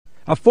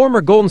A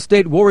former Golden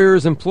State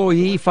Warriors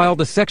employee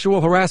filed a sexual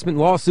harassment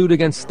lawsuit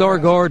against star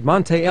guard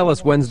Monta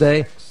Ellis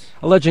Wednesday,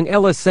 alleging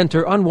Ellis sent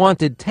her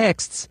unwanted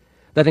texts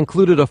that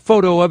included a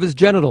photo of his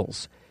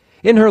genitals.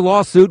 In her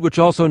lawsuit, which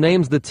also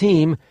names the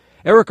team,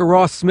 Erica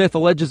Ross Smith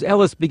alleges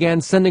Ellis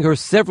began sending her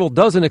several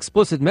dozen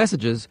explicit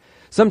messages,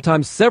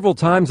 sometimes several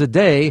times a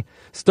day,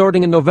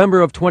 starting in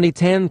November of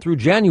 2010 through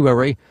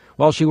January,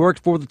 while she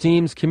worked for the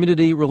team's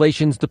Community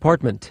Relations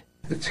Department.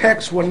 The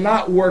texts were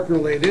not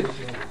work-related.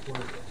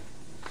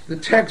 The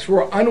texts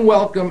were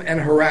unwelcome and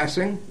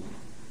harassing.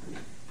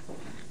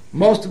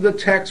 Most of the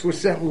texts were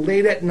sent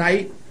late at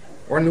night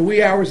or in the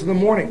wee hours of the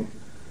morning.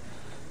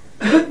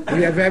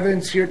 We have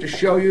evidence here to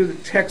show you the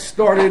text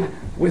started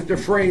with the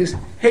phrase,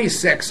 "Hey,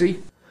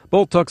 sexy."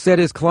 Boltuck said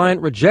his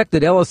client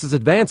rejected Ellis's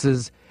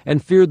advances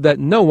and feared that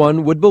no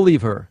one would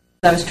believe her.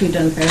 I was treated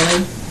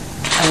unfairly.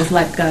 I was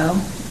let go.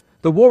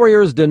 The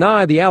Warriors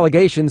deny the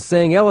allegations,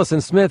 saying Ellis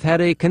and Smith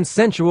had a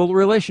consensual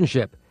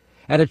relationship.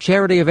 At a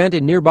charity event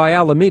in nearby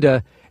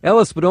Alameda,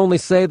 Ellis would only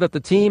say that the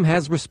team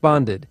has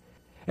responded.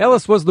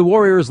 Ellis was the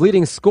Warriors'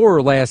 leading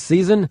scorer last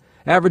season,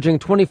 averaging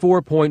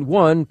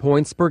 24.1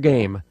 points per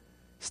game.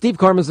 Steve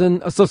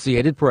Karmazin,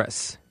 Associated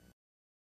Press.